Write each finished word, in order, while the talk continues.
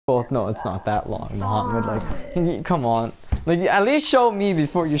Well, no, it's not that long, Muhammad. Like, come on. Like, at least show me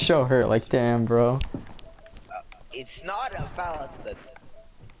before you show her. Like, damn, bro. It's not about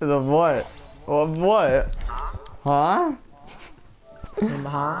the what? What? Huh?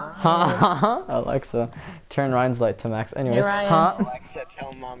 Huh? Alexa, turn Ryan's light to max. Anyways, Hey, huh? Alexa,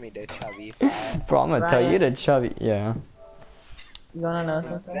 tell mommy to chubby. Bro, I'm gonna tell you to chubby. Yeah. You wanna know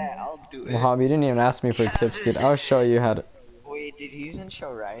something? I'll do it. Muhammad, you didn't even ask me for tips, dude. I'll show you how to. Wait, did you even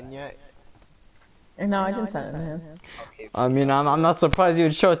show Ryan yet? No, I didn't send it to him. Okay. I mean, I'm not surprised you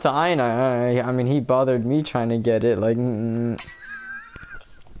would show it to Aina. I mean, he bothered me trying to get it. Like,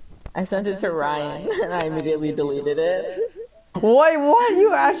 I sent it to Ryan, and I immediately deleted it. Wait, what?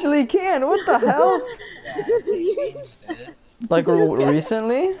 You actually can? What the hell? Like,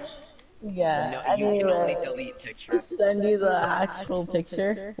 recently? Yeah, No, you can only delete pictures. just send you the actual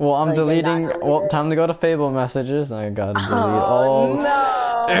picture. Well, I'm Like, deleting. not Well, time to go to Fable messages. I gotta delete all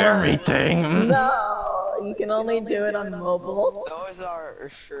no! everything. No, you can only do it on mobile. Those are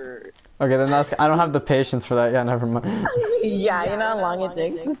sure. Okay, then that's. I don't have the patience for that. Yeah, never mind. Yeah, you know how long it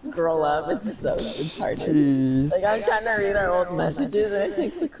takes to scroll up? It's so retarded. Jeez. Like, I'm trying to read our old messages, and it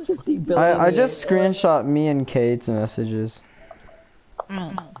takes like 50 billion I just years. screenshot me and Kate's messages.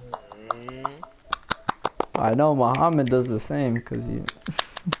 I know Muhammad does the same, cause you.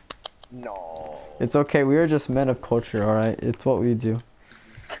 No. It's okay. We are just men of culture. All right. It's what we do.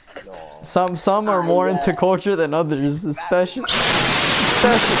 No. Some are more into culture than others, especially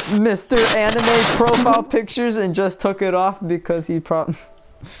Mr. Anime profile pictures and just took it off because he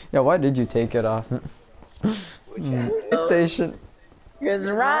Yeah, why did you take it off? Station. Because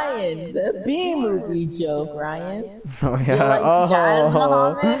Ryan, the B movie joke, Ryan. Oh You yeah. like jazz,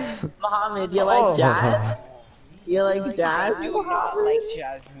 Oh. Muhammad? Muhammad, you like jazz? You like jazz? I do not like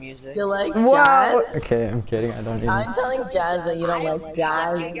jazz music. You like Wow. jazz? Okay, I'm kidding. I don't even. I'm telling Jazz that you don't like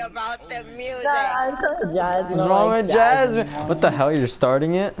jazz. Talking about the music. No, I'm telling Jazz you What's don't wrong like with jazz. Jasmine? What the hell? You're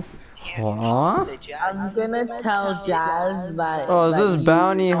starting it? Huh? The jazz. I'm gonna tell Jazz that. Oh, is that this you-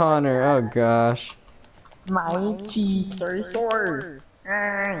 Bounty Hunter? Oh gosh. My cheeks are sore.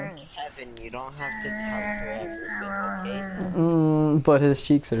 Kevin, you don't have to tell her everything, okay? But his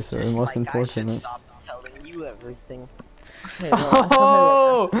cheeks are sore. Just Most like important. I should stop telling you everything. Okay, well,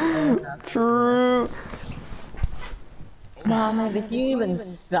 I'll tell her Oh, true. Mom, if you even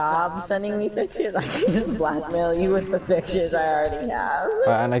stop sending me pictures, I can just blackmail you with the pictures I already have.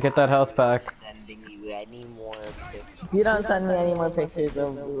 Alright, and I get that health pack. Sending you any more pictures. If you don't send me any more pictures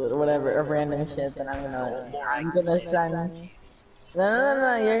of whatever, of random shit, then I'm gonna send.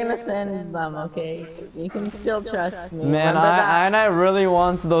 No, you're gonna send them, okay? You can still trust me. Man, I really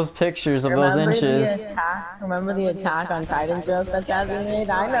wants those pictures of those inches. Remember the attack on Titan joke that Jasmine made?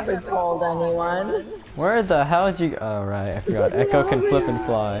 I never told anyone. Where the hell did you? Oh right, I forgot. Echo can flip and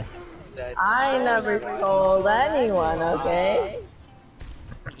fly. I never told anyone, okay?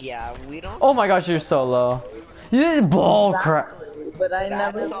 Yeah, we don't. Oh my gosh, you're so low. You did bull crap. But I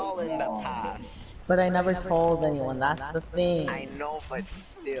That's never. all in the past. But I never told anyone. That's the thing. I know, but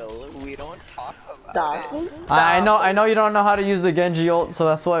still, we don't talk about it. Stop. I know you don't know how to use the Genji ult, so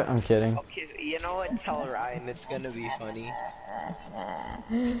that's why I'm kidding. Okay, you know what? Tell Ryan, it's gonna be funny.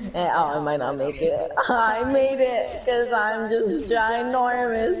 Oh, I might not make it. I made it because I'm just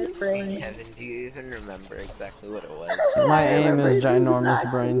ginormous, brain. Kevin, do you even remember exactly what it was? My aim is ginormous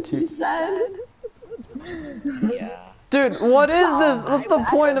brain too. Yeah. Dude, what is this? What's the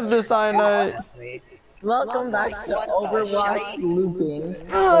point of this, I know? Welcome back to Overwatch looping.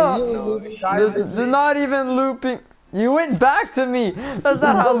 This is not even looping. You went back to me. That's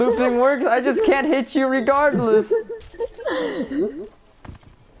not how looping works. I just can't hit you regardless.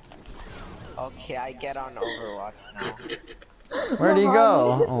 Okay, I get on Overwatch now. Where'd he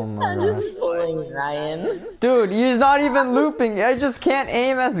go? Oh my I'm gosh. just pulling Ryan. Dude, he's not even looping. I just can't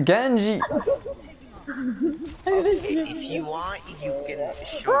aim as Genji. Okay, if you want, you can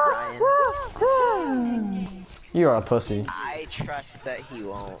shoot Ryan. You are a pussy. I trust that he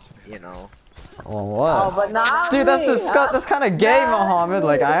won't, you know. Well, what? Oh, but not Dude, that's me. that's kind of gay, Muhammad.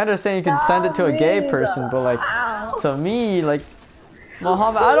 Like, I understand you can send it to a gay person, but like, Ow. to me, like,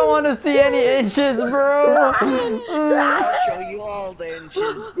 Muhammad, I don't want to see any inches, bro. I'll show you all the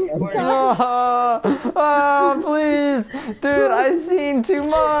inches. Oh, please, dude, I seen too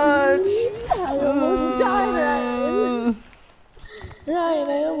much. I almost died, Ryan. Ryan,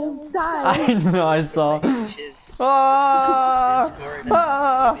 I almost died. I know, I saw.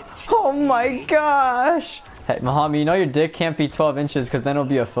 Oh my gosh. Hey, Muhammad, you know your dick can't be 12 inches because then it'll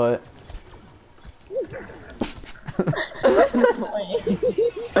be a foot.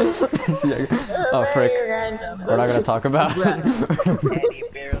 Oh frick. We're not gonna talk about it. Eddie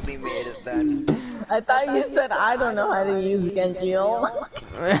barely made it then. I thought you said I don't know how to use Genji.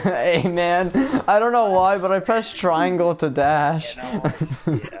 Hey man, I don't know why, but I pressed triangle to dash. You know,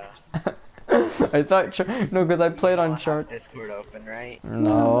 yeah. I thought, no, because I played on chart. Discord open, right?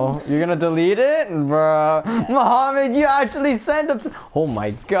 No, you're gonna delete it, bro. Mohammed, you actually sent a. Oh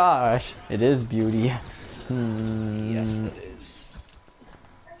my gosh, it is beauty. Yes, it is.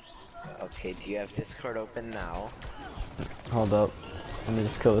 Okay, do you have Discord open now? Hold up, let me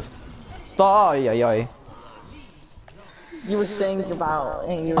just kill this. Oh, yeah. You were saying about,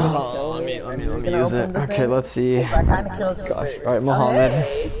 and you were gonna kill Let me gonna use open it. the Okay, thing? let's see. I kinda killed you. Gosh, alright, Mohammed.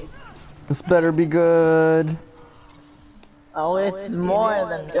 Hey. This better be good. Oh, it's more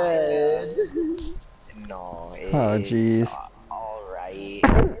than good. No, it's Oh, jeez. alright.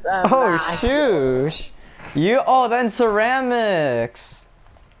 It's, Oh, shoosh. Oh, then ceramics.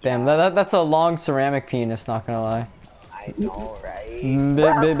 Damn, that's a long ceramic penis, not gonna lie. I know, right?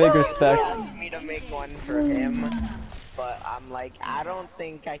 Big He respect. asked me to make one for him, but I'm like, I don't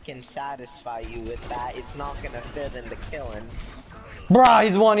think I can satisfy you with that. It's not gonna fit in the killing. Bruh,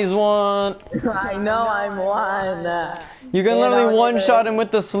 he's one. I know I'm one. You can literally one-shot him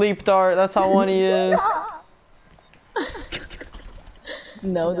with the sleep dart. That's how one he is.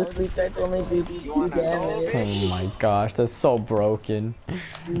 No, the sleep darts only do 2 damage. Oh my gosh, that's so broken.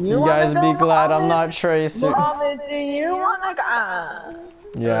 You wanna guys go, be glad I'm Mohammed? not Tracer. Mohammed, do you wanna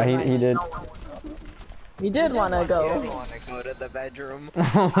go? Yeah, he did. He did wanna I go. wanna go to the bedroom.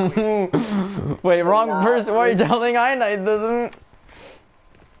 Wait, wrong person. Why are you telling I-Night doesn't?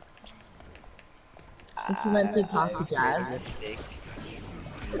 I think you meant to talk to Jazz.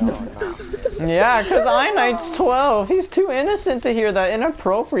 Yeah, cause I-Night's 12. He's too innocent to hear that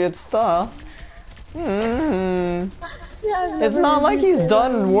inappropriate stuff. Yeah, It's not like he's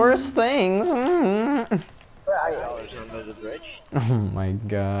done worse things. Where are you? $1 under the bridge. Oh my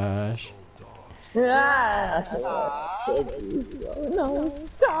gosh. Ah, no,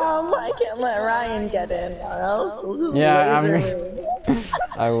 stop! I can't let Ryan get in, or else he'll just Yeah, laser me.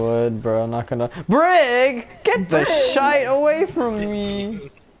 I would, bro. I'm not gonna. Brig, get the shite away from me.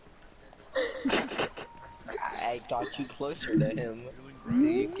 I got you closer to him. So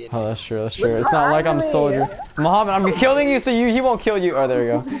you can... Oh, that's true. It's not like I'm soldier. Muhammad, I'm killing you, so he won't kill you. Oh, there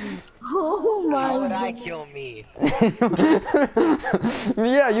you go. Oh my How would god. I kill me?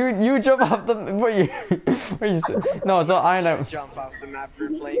 Yeah, you jump off the. What you? No, so I know. Jump off the map for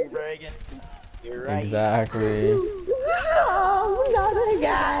playing Bragan. You're right. Exactly. No, not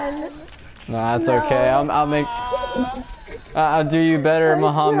again. No, that's okay. I'll make. I'll do you better,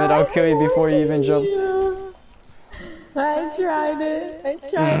 Muhammad. I'll kill you before you even jump. I tried it. I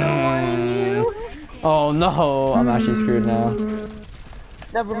tried to warn you. Oh no, I'm actually screwed now.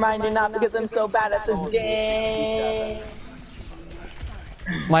 Never mind, you're not because I'm so bad at this game.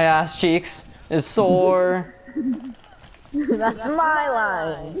 My ass cheeks is sore. That's my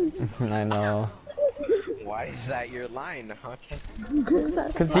line. I know. Why is that your line? Okay.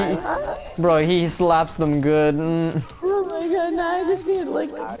 Cause he slaps them good. Oh my god, now I just need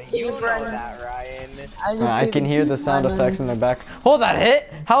like How do you keep know running. that, Ryan? I can hear the sound effects in the back. Hold that hit!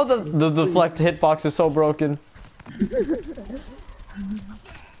 How the deflect hitbox is so broken.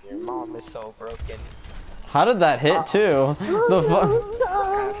 Your mom is so broken. How did that hit too? The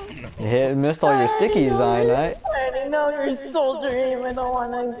Stop. It missed all your stickies, I already know you're soldiering. I don't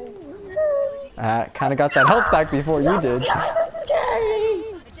wanna. kinda got that health back before you did. That's scary.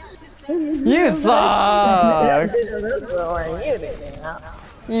 You suck!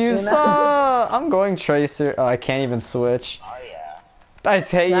 You suck! I'm going Tracer. Oh, I can't even switch. Oh yeah. I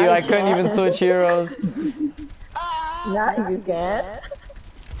hate you, I couldn't even switch heroes. Now you can't.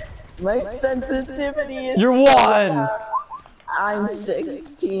 My sensitivity is. You're one! I'm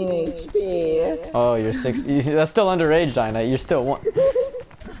 16 HP. Oh, you're 6. That's still underage, Dynamite. You're still one.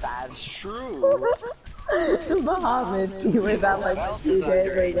 That's true. Muhammad, you were that like 2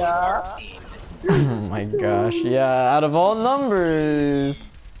 days ago. Oh my gosh, yeah, out of all numbers.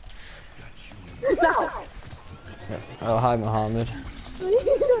 No! Oh, hi, Muhammad. You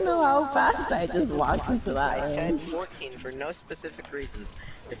don't know how fast I just walked into that I room. said 14 for no specific reasons.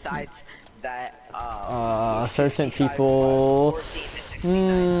 Besides that, certain people.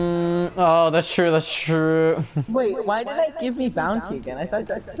 Oh, that's true, that's true. Wait, why did I give me bounty again? I thought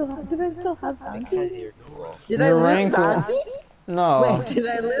did I still have bounty? because you're cool. Did I Your lose rank bounty? No. Wait, did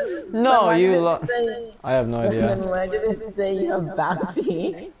I lose? No, Why you did it lost. say- I have no Then idea. why did it say you have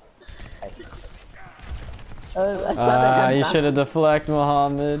bounty? I thought I had You bounty. should have deflected,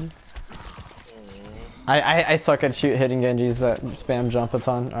 Muhammad. I suck at hitting Genjis that spam jump a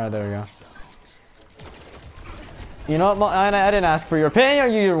ton. Alright, there we go. You know what, I didn't ask for your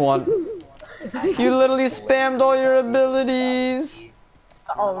opinion, you one. You literally spammed all your abilities.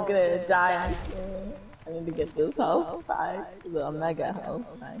 Oh, I'm gonna die. I need to get this health back. The mega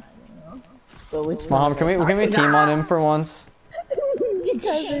health back. So which Mom, can we team on him for once? You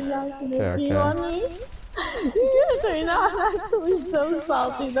guys are not gonna team on me. You guys are not actually so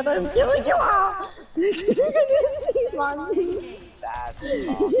salty that I'm killing you all. You're gonna team on me.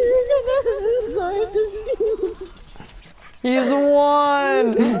 You're gonna resort to team. He's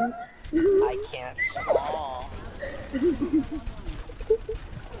one. I can't spawn.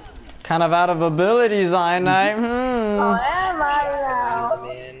 Kind of out of abilities, I Oh, am I now?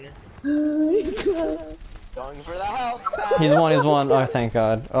 Going for the health pack. He's one. Oh, thank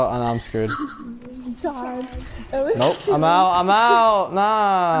God. Oh, and I'm screwed. God. Nope, I'm out.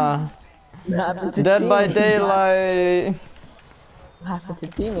 Nah. Dead by daylight. What happened to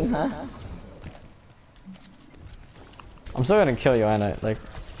teaming, huh? I'm still gonna kill you, ain't I? Like.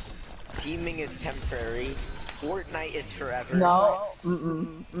 Teaming is temporary. Fortnite is forever. No.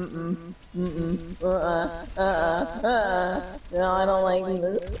 No, I don't like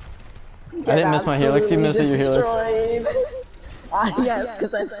this. I didn't miss my helix. You missed your helix. Yes,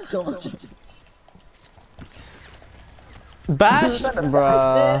 because I have so much. Bash,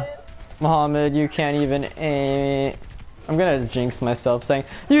 bruh. Mohammed, you can't even aim. I'm gonna jinx myself saying,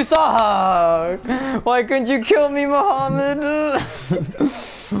 you suck! Why couldn't you kill me, Mohammed?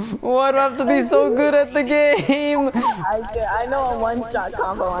 Why do I have to be so good at the game? I know a one-shot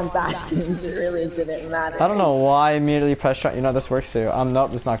combo on Bash games, it really didn't matter. I don't know why I immediately pressed shot. You know, this works too.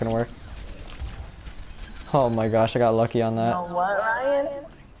 Nope, it's not gonna work. Oh my gosh, I got lucky on that. You know what, Ryan?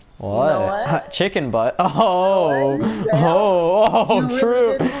 What? You know what? Chicken butt. Oh,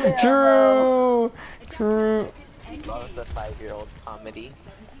 true. Love the 5-year-old comedy.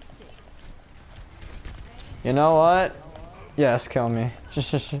 You know what? Yes, kill me.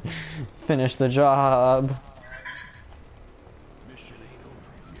 Just finish the job.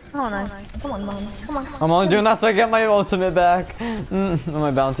 Come on, Ryan. Come on, Mom. Come on. I'm only doing that so I get my ultimate back. My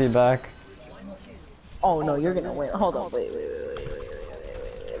bounty back. Oh no, you're gonna win. Hold on, wait.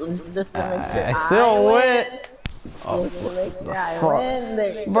 Just to make sure I still win. Oh, just to make sure I win.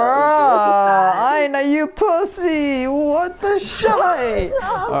 There you go. Bruh, I know you pussy. What the shite?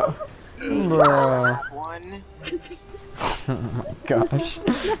 Bruh. One. Oh my gosh.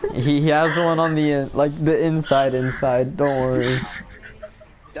 He has one on the like the inside. Don't worry.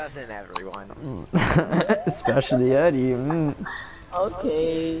 Doesn't everyone? Especially Eddie.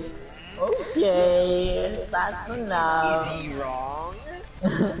 Okay, that's enough. Is he wrong?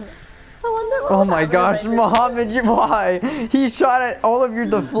 Oh my gosh, Mohammed, why? He shot at all of your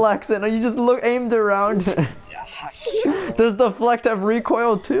deflects and you just aimed around it. Does deflect have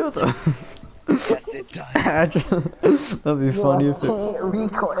recoil too though? Yes, it does. That'd be funny if it...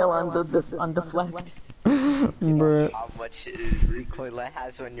 recoil on deflect. Bruh. How much recoil it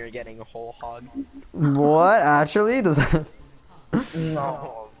has when you're getting a whole hog? What? Actually? Does that...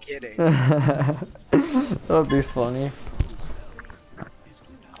 No, I'm kidding. That'd be funny.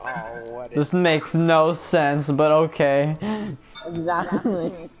 Oh, what is This makes no sense, but okay.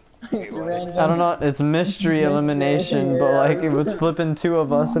 Exactly. It's random. I don't know, it's mystery elimination, but like it was flipping two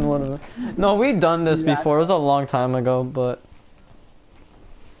of us and one of them. No, we've done this before, it was a long time ago, but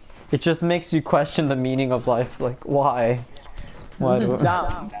it just makes you question the meaning of life, like why? Why This do is it?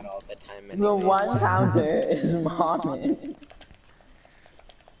 dumb. that all the time The anyway. one counter is Mohammed.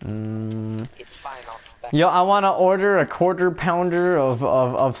 It's fine, I'll spec. Yo, I want to order a quarter pounder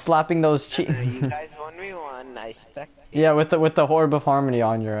of slapping those cheeks. You guys 1v1, I spec. Yeah, with the Horb of Harmony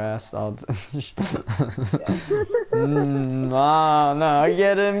on your ass. I'll no,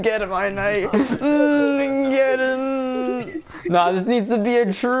 get him, I knight. Get him. Nah, this needs to be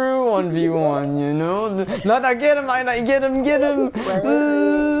a true 1v1, you know? No, get him, I knight, get him.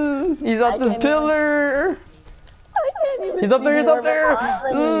 He's up this pillar. He's up there. He's up there.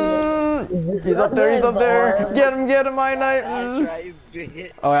 Get him, I knight. That's right,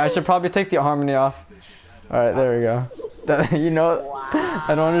 bitch. Oh, I should probably take the harmony off. Alright, there we go. You know,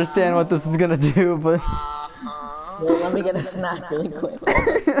 I don't understand what this is gonna do, but... Wait, let me get a snack really quick.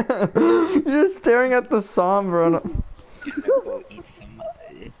 You're staring at the sombra. Gonna go eat some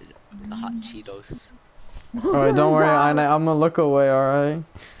hot Cheetos. Alright, don't worry, I'm gonna look away, alright?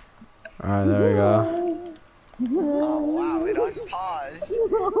 Alright, there we go. Oh wow, it unpaused.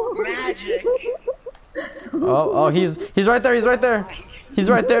 Magic! Oh, he's right there. He's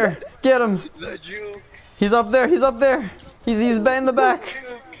right there. Get him. The jukes. He's up there. He's in the back.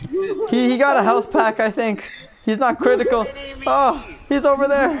 He got a health pack, I think. He's not critical. Oh, he's over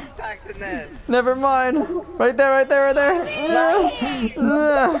there. Never mind. Right there, right there, right there.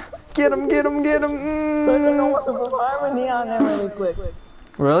 Get him, get him, get him. Harmony on there really quick.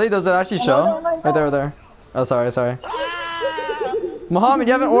 Really? Does it actually show? Right there, right there. Oh, sorry, sorry. Muhammad,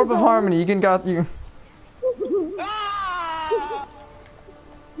 you have an orb of harmony. You can got you.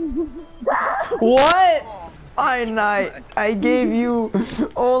 What? I gave you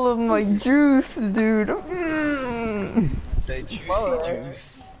all of my juice, dude. The juicy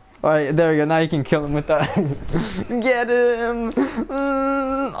juice. Alright, there we go. Now you can kill him with that. Get him!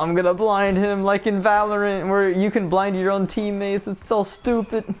 I'm gonna blind him like in Valorant, where you can blind your own teammates. It's so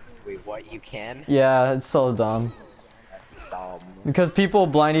stupid. Wait, what? You can? Yeah, it's so dumb. That's dumb. Because people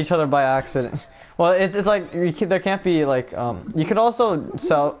blind each other by accident. Well, it's like there can't be like you could also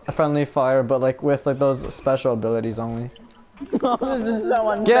sell friendly fire, but like with like those special abilities only. Oh, this is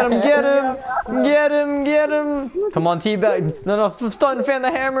so unfair. Get him! Get him! Get him! Get him! Come on, teabag! No, stun fan the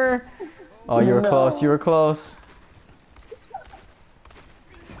hammer! Oh, you were close. You were close.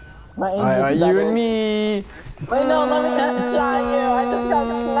 Alright, you and me. Wait, no, let me headshot you. I just got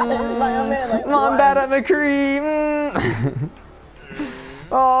sniped by a man. Like, I'm bad at McCree.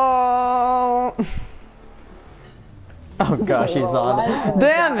 Oh. Oh gosh, he's on.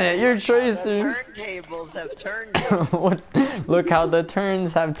 Damn it, you're Tracer. The turntables have turned. What? Look how the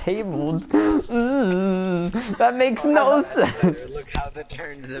turns have tabled. That makes no sense. Look how the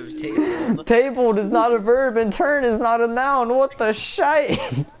turns have tabled. Tabled is not a verb and turn is not a noun. What the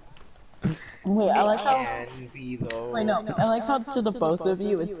shite? Wait, I like how. Wait, no, I like how to the both of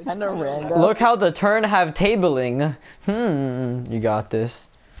you, it's kind of random. Look how the turn have tabling. You got this.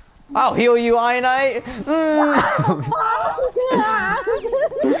 I'll heal you, Einite.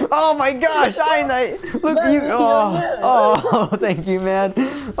 Oh my gosh, Einite. Look you. Oh, thank you, man.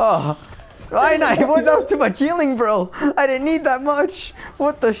 Oh, Einite. What? That was too much healing, bro. I didn't need that much.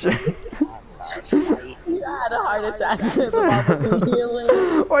 What the shit? You had a heart attack about the healing.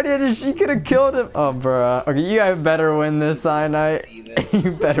 Why didn't she could have killed him? Oh, bruh. Okay, you guys better win this, Einite.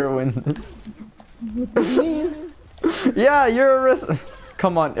 You better win this. Yeah, you're a risk.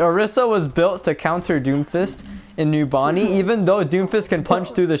 Come on, Orisa was built to counter Doomfist in New Bonnie, even though Doomfist can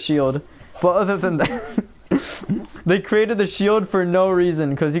punch through the shield. But other than that, they created the shield for no reason,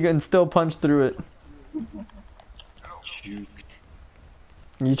 because he can still punch through it. Juked.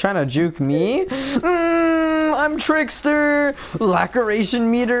 You trying to juke me? I'm Trickster! Laceration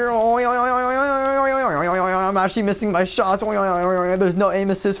meter! I'm actually missing my shots! There's no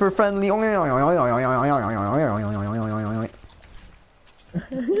aim assist for friendly! Alright,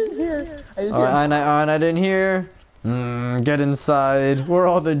 I didn't hear. Get inside, where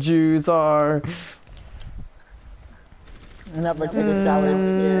all the Jews are. Never take a shower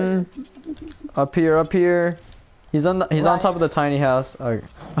here. Up here, up here. He's on top of the tiny house. Oh,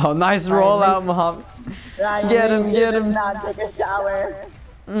 nice rollout, Muhammad. Get him, get him. Not take a shower.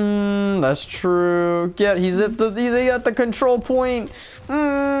 That's true. He's at the control point.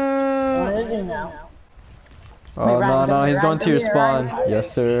 Where is he now? Oh, no, he's going to your spawn.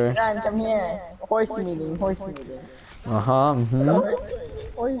 Yes, sir. Ryan, come here. Horse meeting, horse meeting. Uh-huh,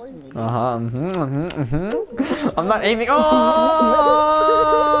 Horse meeting. I'm not aiming. Oh!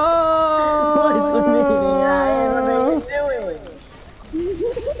 Horse meeting, Ryan.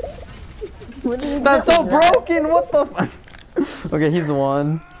 What are you doing? That's so broken. What the fuck? Okay, he's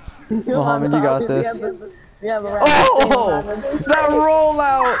one. Muhammad, you got this. Oh! That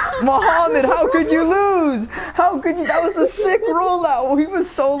rollout! Muhammad, how could you lose? How could you? That was a sick rollout. He was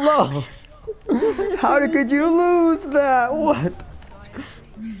so low. How could you lose that? What?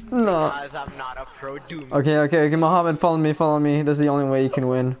 No. Because I'm not a pro Doom. Okay, Muhammad, follow me. That's the only way you can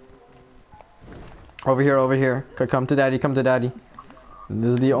win. Over here. Come to daddy.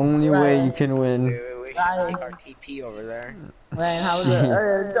 This is the only way you can win. Wait, we should take our TP over there. Ryan, how was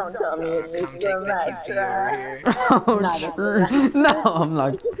it? Don't tell me it's just a match, right? Oh, true. No, I'm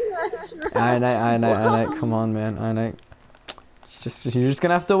not. Einite, come on, man. Einite. You're just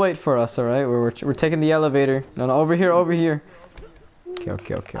gonna have to wait for us, alright? We're taking the elevator. No, over here.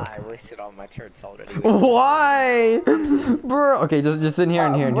 Okay. I wasted all my turrets already. Why? Bro. Okay, just in here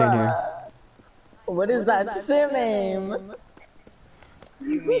and here. What is that sim aim?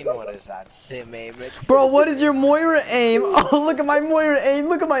 You mean what is that? Sim aim? Bro, what is your Moira aim? Oh, look at my Moira aim.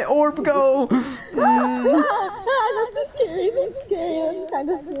 Look at my orb go. That's scary. That's kind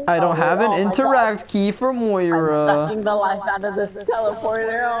of scary. I don't have an interact key for Moira. I'm sucking the life out of this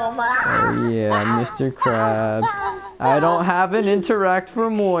teleporter. Oh my. Oh, yeah, Mr. Krabs. I don't have an interact for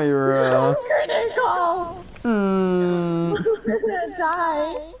Moira. Critical. gonna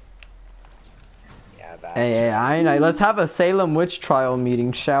die. Yeah, that's Hey, I let's have a Salem witch trial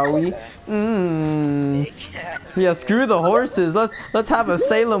meeting, shall we? Yeah, screw the horses. Let's have a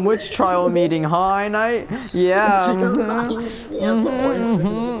Salem witch trial meeting, huh, I Night? Yeah.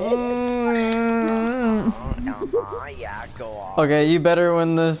 Yeah, go off. Okay, you better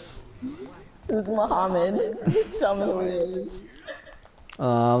win this. Who's Muhammad? Tell me who he is.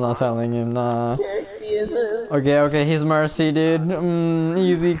 I'm not telling him, nah. He is a... Okay, he's Mercy, dude.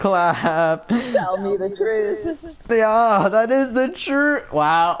 Easy clap. Tell me the truth. Yeah, that is the truth.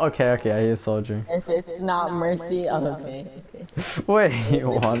 Wow. Okay, I hear soldier. If it's not Mercy, oh, okay. Wait,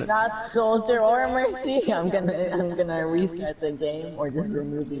 you If want it's it? not Soldier or Mercy, I'm gonna reset the game or just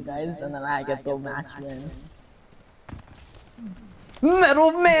remove you guys, and then I get the match win.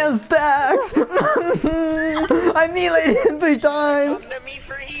 Metal man stacks! I meleeed him 3 times! Come to me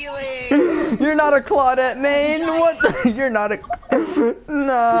for healing! You're not a Claudette main! What the? You're not a... You're not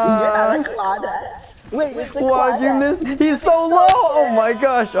Nah! a Claudette. Wait, it's a Why'd you Claudette. miss? He's so low! Oh my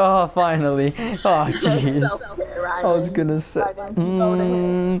gosh! Oh, finally. Oh, jeez. I was gonna say...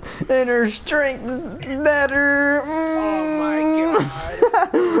 Inner strength is better! Oh my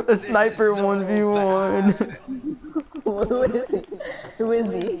god! A sniper 1v1. Who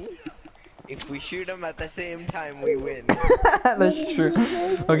is he? If we shoot him at the same time, we win. That's true.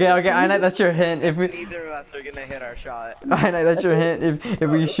 Okay, I know that's your hint. If we... Neither of us are gonna hit our shot. I know that's your hint. If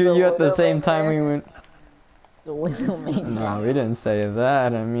we shoot you at the same time, we win. The Widowmaker. No, we didn't say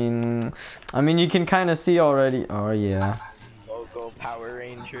that. I mean, you can kind of see already. Oh yeah. Go Power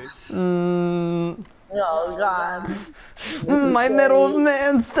Rangers. Oh god. My metal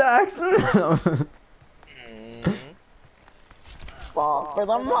man stacks. Fall for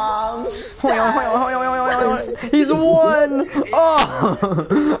the mom. He's won.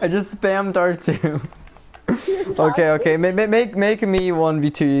 Oh, I just spammed R2. Okay. Make me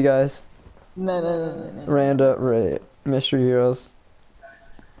 1v2, you guys. No. Randa, Ray, mystery heroes.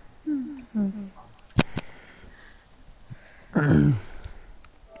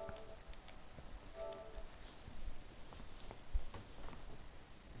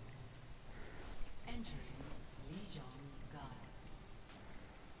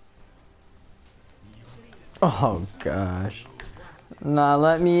 Oh gosh. Nah,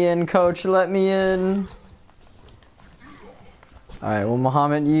 let me in, coach, let me in. Alright, well,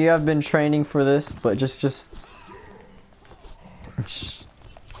 Muhammad, you have been training for this, but just...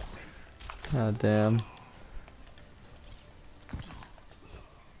 God damn.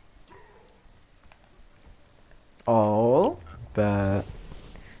 Oh, bet.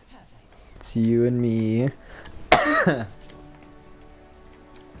 It's you and me.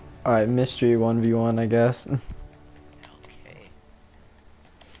 Alright, mystery 1v1, I guess. Okay.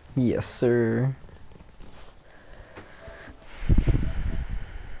 Yes, sir.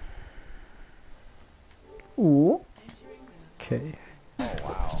 Ooh. Okay. Oh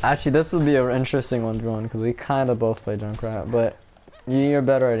wow. Actually, this would be an interesting 1v1 because we kind of both play Junkrat, but you're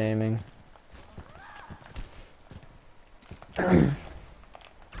better at aiming.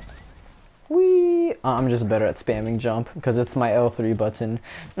 Wee! I'm just better at spamming jump because it's my L3 button.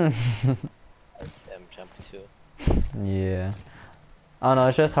 I spam jump too. Yeah. I don't know,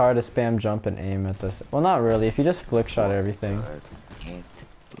 it's just hard to spam jump and aim at this. Well, not really. If you just flick shot everything. Can't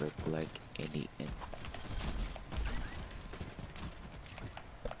look like any int.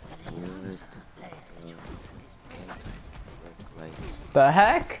 The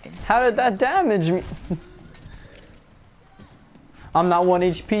heck? How did that damage me? I'm not 1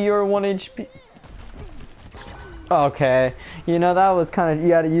 HP, you're 1 HP. Okay. You know, that was kind of, you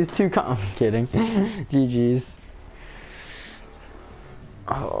gotta use 2 I'm kidding. GG's.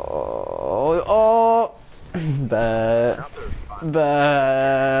 Oh.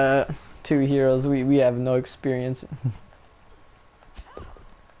 But 2 heroes, we have no experience.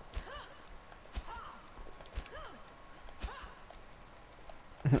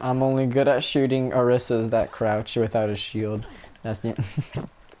 I'm only good at shooting Orissas that crouch without a shield. That's the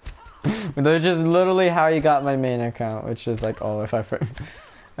That's just literally how you got my main account, which is like, oh, if I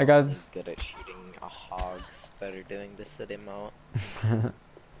got good at shooting hogs that are doing this at emote.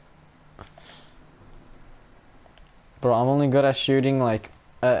 Bro, I'm only good at shooting like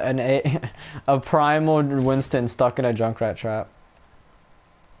a primal Winston stuck in a Junkrat trap.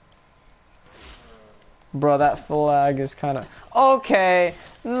 Bro, that flag is kind of okay.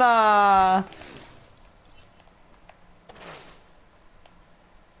 Nah.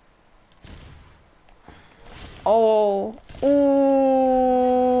 Oh. Ooh.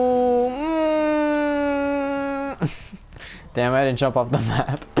 Damn, I didn't jump off the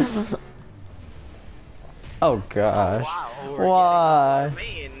map. Oh gosh. Wow, Why? we're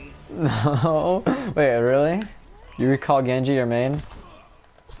getting more mains. No. Wait, really? You recall Genji your main?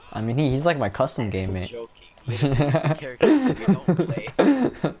 I mean, he's like my custom game mate. Joking. Literally, the characters we don't play.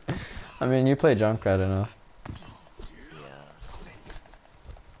 I mean, you play Junkrat enough. Yeah.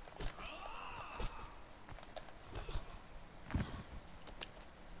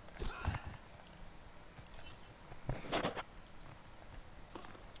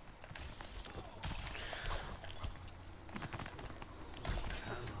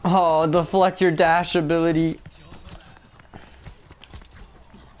 Oh, deflect your dash ability.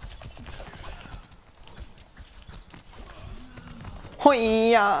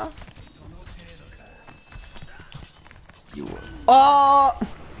 Hoya. You were. Oh!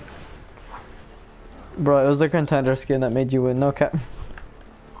 Bro, it was the contender skin that made you win, no cap.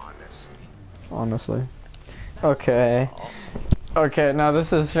 Honestly. Okay. Okay, now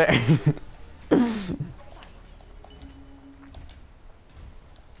this is fair.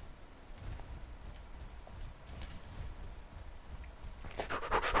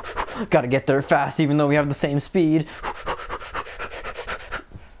 Gotta get there fast even though we have the same speed.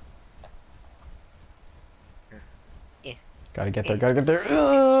 Gotta get there, gotta get there.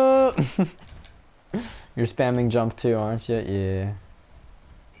 You're spamming jump too, aren't you? Yeah.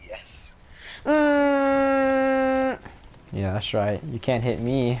 Yes. Yeah, that's right. You can't hit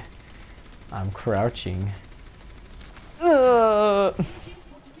me. I'm crouching.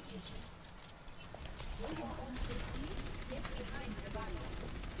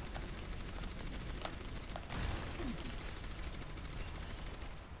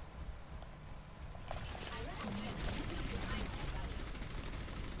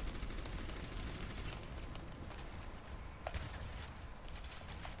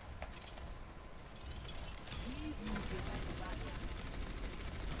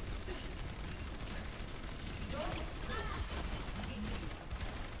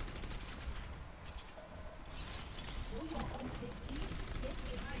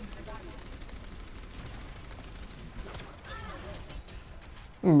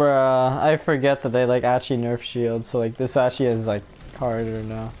 Bruh, I forget that they like actually nerf shields, so like this actually is like harder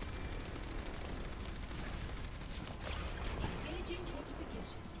now.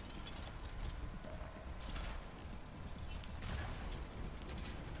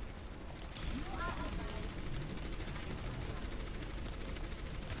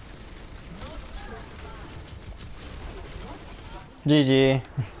 GG.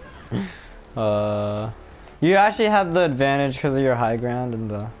 You actually had the advantage because of your high ground and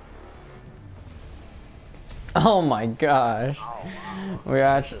the. Oh my gosh. Oh, wow. We're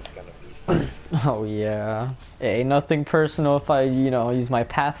actually. This is gonna be fun. Oh yeah. Hey, nothing personal if I, you know, use my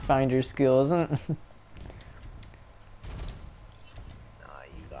Pathfinder skills. Nah,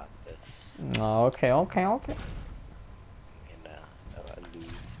 you got this. Oh, okay, okay, okay. I'm gonna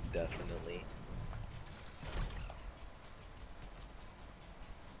lose, definitely.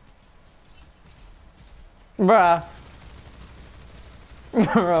 Bruh.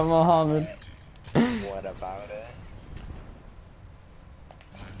 Bruh, Mohammed. What about it?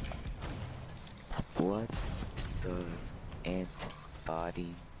 What does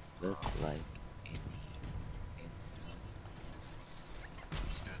antibody look like in the inside?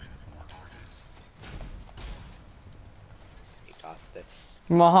 You got this.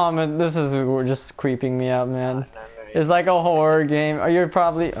 Mohammed, this is just creeping me out, man. No, It's like a horror game. Oh, you're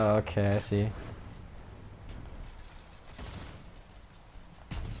probably. Oh, okay, I see.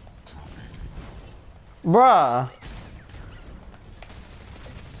 Bruh.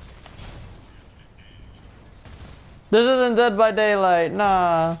 This isn't Dead by Daylight,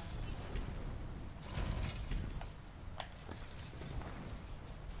 nah.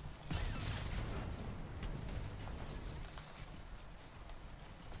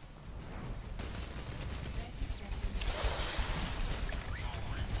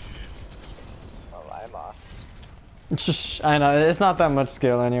 Well, I lost. I know, it's not that much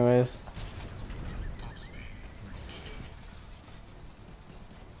skill anyways.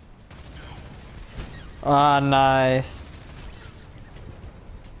 Ah, nice.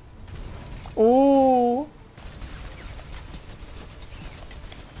 Ooh.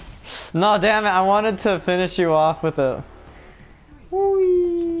 No, damn it, I wanted to finish you off with a...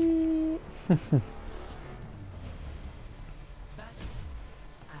 Whee.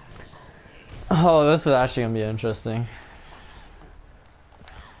 Oh, this is actually gonna be interesting.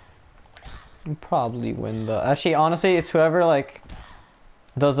 You'll probably win though. Actually, honestly, it's whoever like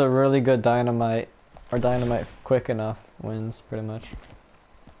does a really good dynamite or dynamite quick enough wins pretty much.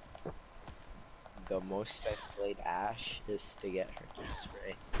 The most I've played Ashe is to get her key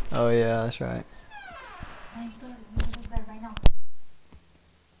spray. Oh yeah, that's right.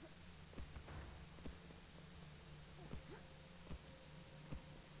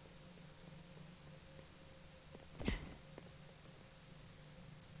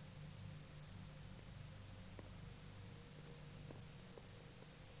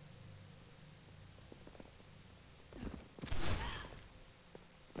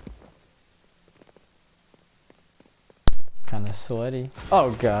 Kinda sweaty.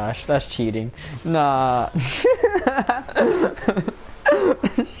 Oh gosh, that's cheating. Nah. That's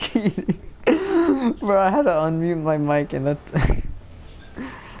cheating. Bro, I had to unmute my mic and that.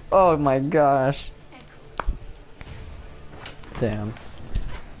 Oh my gosh. Damn.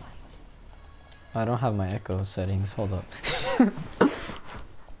 I don't have my echo settings. Hold up.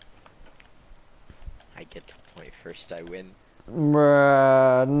 I get to point first, I win.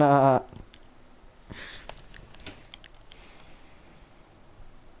 Bruh, nah.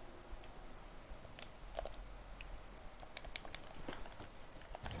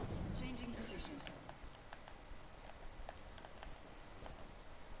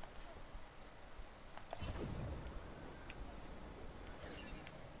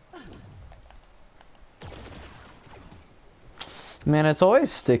 Man, it's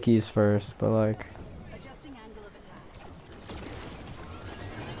always stickies first, but like.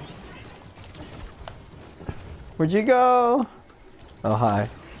 Where'd you go? Oh, hi.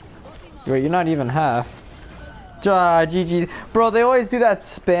 Wait, you're not even half. GG. Bro, they always do that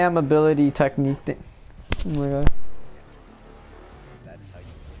spam ability technique thing. Oh my god. That's how you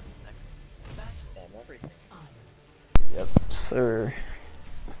spam everything. Yep, sir.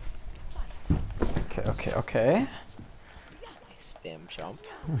 Okay. Spam jump.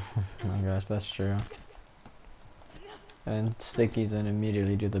 Oh my gosh, that's true. And stickies and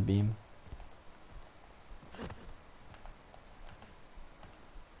immediately do the beam.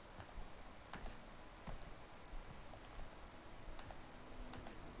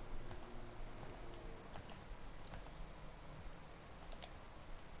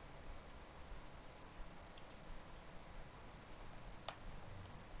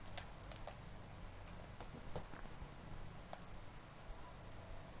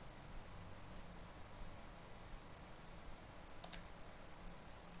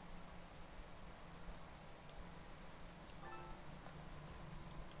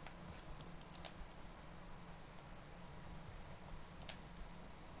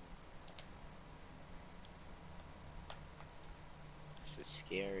 This is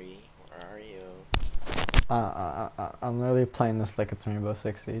scary. Where are you? I'm literally playing this like it's Rainbow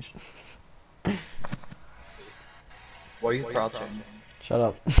Six Siege. Why are you crouching? Shut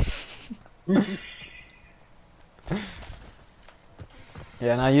up.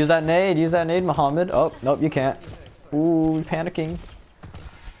 Yeah, now use that nade, Muhammad. Oh, nope, you can't. Ooh, panicking.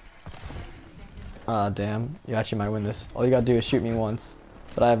 Ah, damn. You actually might win this. All you gotta do is shoot me once.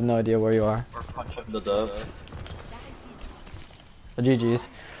 But I have no idea where you are. Or punch him the dove. GG's.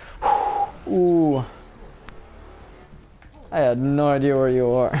 Ooh. I had no idea where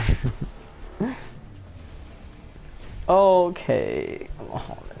you are. Okay.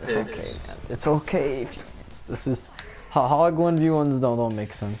 It's okay. It's okay. This is Hog 1v1s don't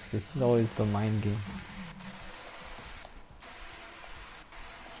make sense. This is always the mind game.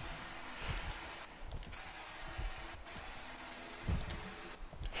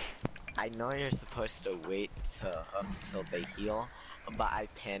 I know you're supposed to wait until they heal, but I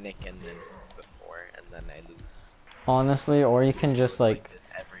panic and then before, and then I lose. Honestly, or you can just like this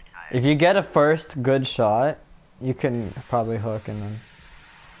every time. if you get a first good shot, you can probably hook and then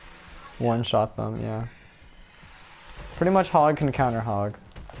one shot them, yeah. Pretty much Hog can counter Hog.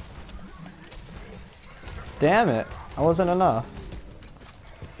 Damn it, that wasn't enough.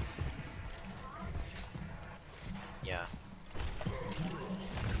 Yeah.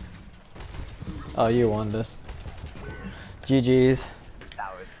 Oh, you won this. GG's.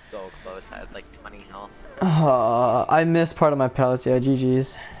 That was so close. I had like 20 health. I missed part of my pellets, yeah,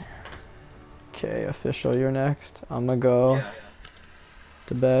 GG's. Okay, official, you're next. I'm gonna go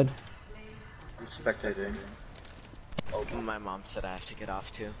to bed. I'm spectating. Oh, my mom said I have to get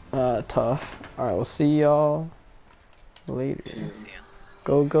off too. Tough. Alright, we'll see y'all later.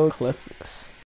 Go Clippers.